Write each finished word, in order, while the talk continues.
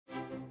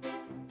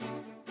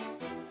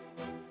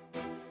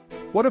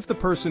What if the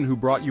person who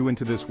brought you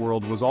into this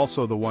world was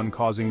also the one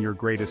causing your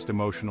greatest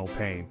emotional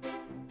pain?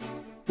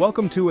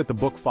 Welcome to At the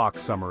Book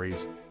Fox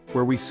Summaries,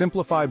 where we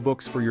simplify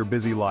books for your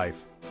busy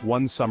life,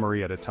 one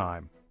summary at a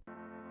time.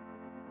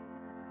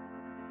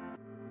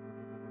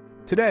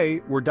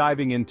 Today, we're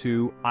diving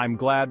into I'm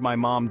Glad My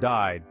Mom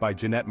Died by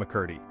Jennette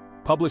McCurdy.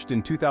 Published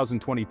in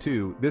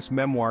 2022, this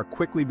memoir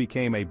quickly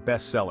became a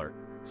bestseller,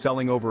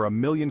 selling over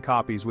 1 million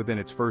copies within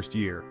its first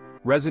year,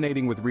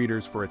 resonating with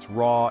readers for its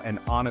raw and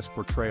honest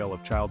portrayal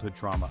of childhood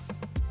trauma.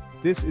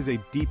 This is a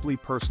deeply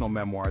personal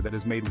memoir that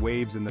has made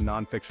waves in the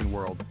nonfiction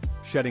world,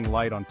 shedding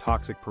light on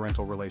toxic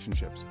parental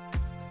relationships.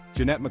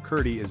 Jennette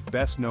McCurdy is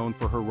best known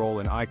for her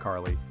role in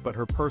iCarly, but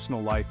her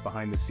personal life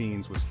behind the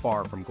scenes was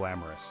far from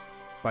glamorous.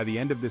 By the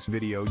end of this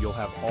video, you'll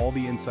have all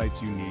the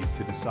insights you need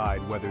to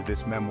decide whether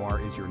this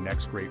memoir is your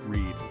next great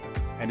read.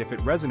 And if it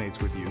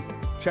resonates with you,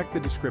 check the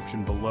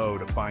description below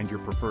to find your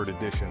preferred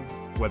edition,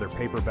 whether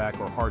paperback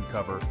or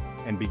hardcover,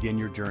 and begin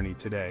your journey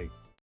today.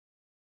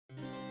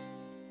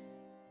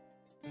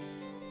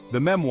 The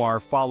memoir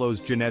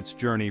follows Jennette's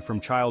journey from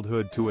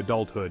childhood to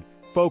adulthood,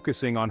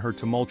 focusing on her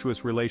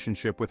tumultuous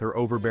relationship with her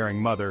overbearing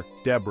mother,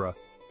 Debra.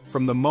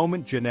 From the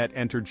moment Jennette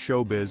entered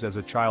showbiz as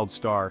a child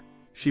star,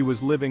 she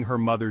was living her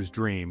mother's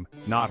dream,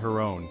 not her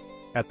own.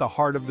 At the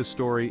heart of the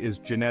story is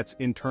Jennette's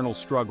internal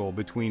struggle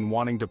between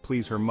wanting to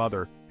please her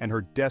mother and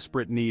her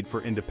desperate need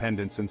for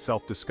independence and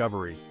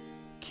self-discovery.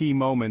 Key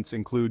moments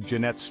include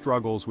Jennette's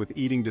struggles with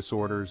eating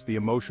disorders, the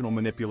emotional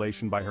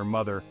manipulation by her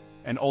mother,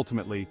 and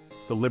ultimately,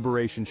 the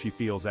liberation she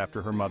feels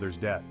after her mother's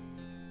death.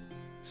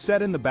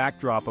 Set in the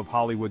backdrop of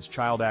Hollywood's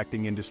child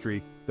acting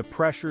industry, the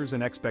pressures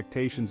and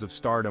expectations of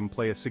stardom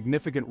play a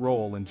significant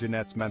role in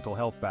Jennette's mental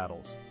health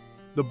battles.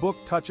 The book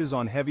touches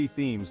on heavy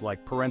themes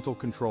like parental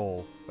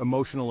control,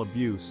 emotional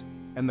abuse,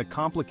 and the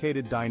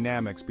complicated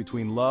dynamics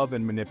between love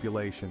and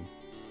manipulation.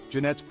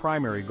 Jennette's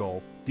primary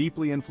goal,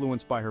 deeply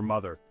influenced by her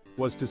mother,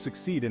 was to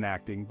succeed in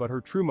acting, but her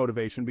true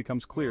motivation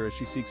becomes clear as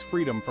she seeks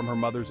freedom from her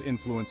mother's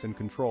influence and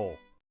control.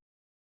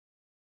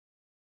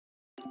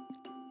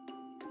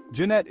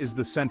 Jennette is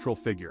the central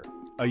figure,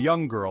 a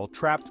young girl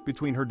trapped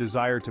between her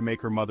desire to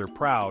make her mother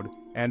proud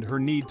and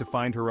her need to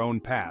find her own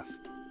path.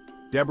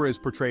 Debra is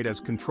portrayed as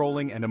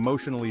controlling and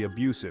emotionally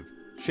abusive,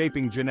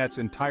 shaping Jennette's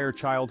entire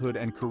childhood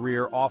and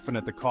career, often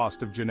at the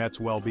cost of Jennette's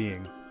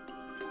well-being.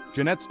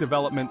 Jennette's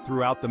development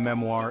throughout the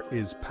memoir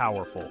is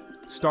powerful,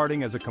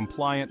 starting as a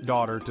compliant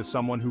daughter to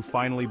someone who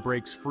finally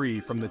breaks free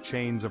from the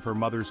chains of her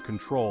mother's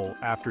control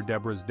after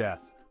Debra's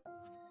death.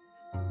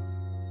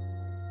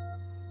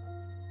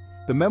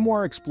 The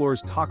memoir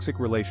explores toxic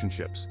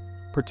relationships,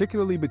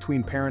 particularly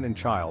between parent and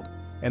child,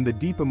 and the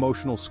deep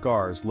emotional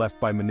scars left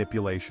by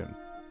manipulation.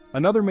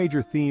 Another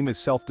major theme is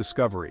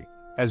self-discovery,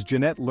 as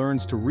Jennette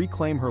learns to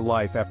reclaim her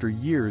life after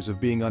years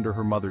of being under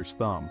her mother's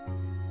thumb.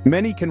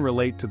 Many can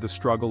relate to the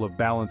struggle of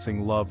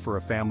balancing love for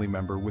a family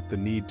member with the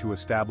need to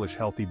establish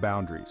healthy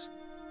boundaries.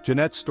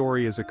 Jennette's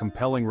story is a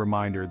compelling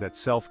reminder that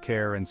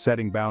self-care and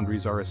setting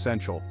boundaries are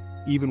essential,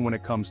 even when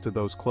it comes to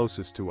those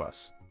closest to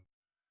us.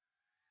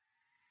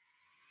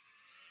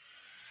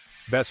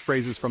 Best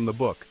phrases from the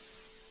book.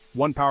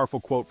 One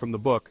powerful quote from the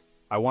book: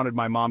 "I wanted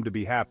my mom to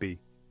be happy,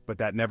 but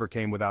that never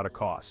came without a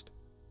cost."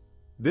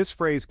 This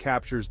phrase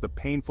captures the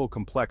painful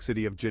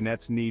complexity of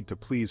Jennette's need to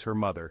please her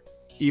mother,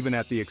 even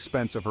at the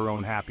expense of her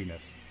own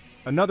happiness.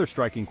 Another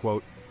striking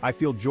quote: "I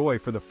feel joy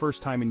for the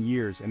first time in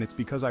years, and it's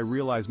because I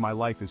realize my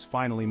life is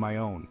finally my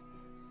own."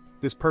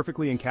 This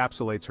perfectly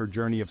encapsulates her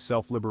journey of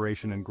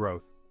self-liberation and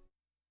growth.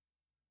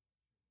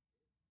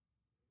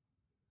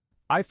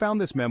 I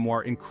found this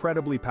memoir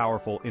incredibly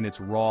powerful in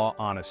its raw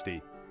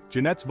honesty.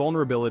 Jennette's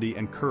vulnerability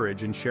and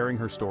courage in sharing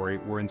her story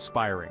were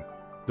inspiring.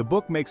 The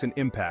book makes an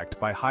impact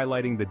by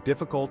highlighting the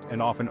difficult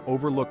and often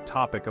overlooked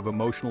topic of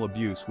emotional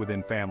abuse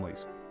within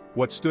families.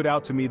 What stood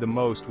out to me the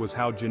most was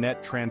how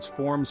Jennette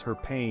transforms her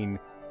pain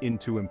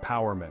into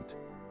empowerment.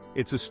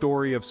 It's a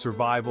story of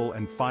survival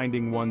and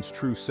finding one's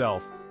true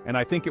self, and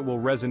I think it will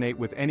resonate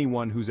with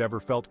anyone who's ever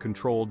felt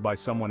controlled by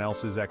someone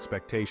else's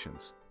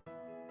expectations.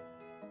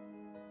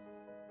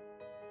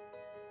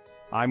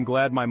 I'm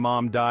Glad My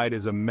Mom Died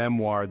is a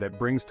memoir that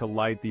brings to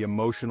light the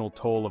emotional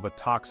toll of a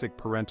toxic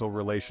parental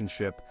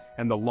relationship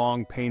and the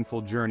long,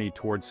 painful journey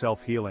toward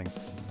self-healing.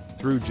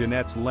 Through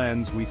Jennette's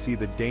lens, we see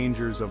the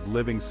dangers of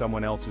living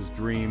someone else's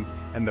dream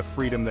and the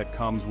freedom that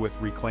comes with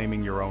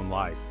reclaiming your own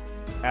life.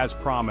 As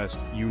promised,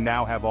 you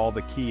now have all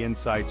the key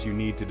insights you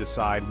need to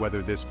decide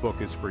whether this book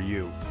is for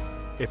you.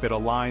 If it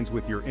aligns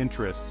with your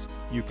interests,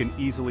 you can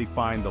easily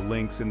find the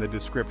links in the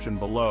description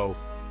below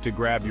to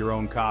grab your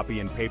own copy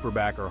in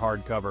paperback or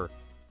hardcover.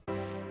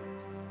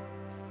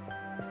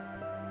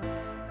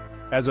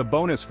 As a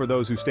bonus for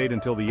those who stayed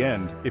until the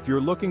end, if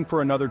you're looking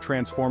for another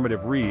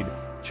transformative read,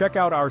 check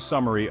out our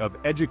summary of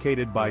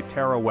Educated by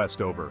Tara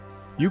Westover.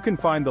 You can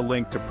find the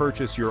link to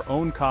purchase your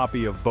own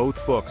copy of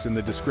both books in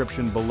the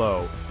description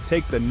below.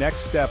 Take the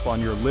next step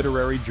on your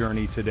literary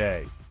journey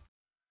today.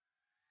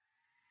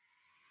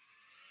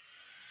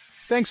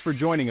 Thanks for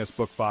joining us,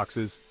 Book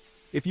Foxes.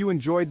 If you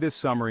enjoyed this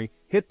summary,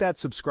 hit that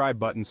subscribe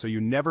button so you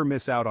never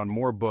miss out on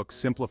more books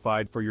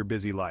simplified for your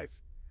busy life.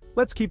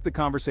 Let's keep the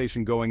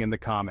conversation going in the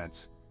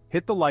comments.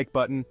 Hit the like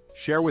button,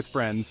 share with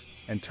friends,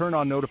 and turn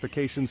on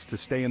notifications to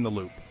stay in the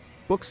loop.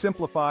 Books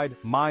simplified,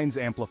 minds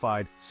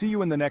amplified. See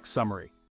you in the next summary.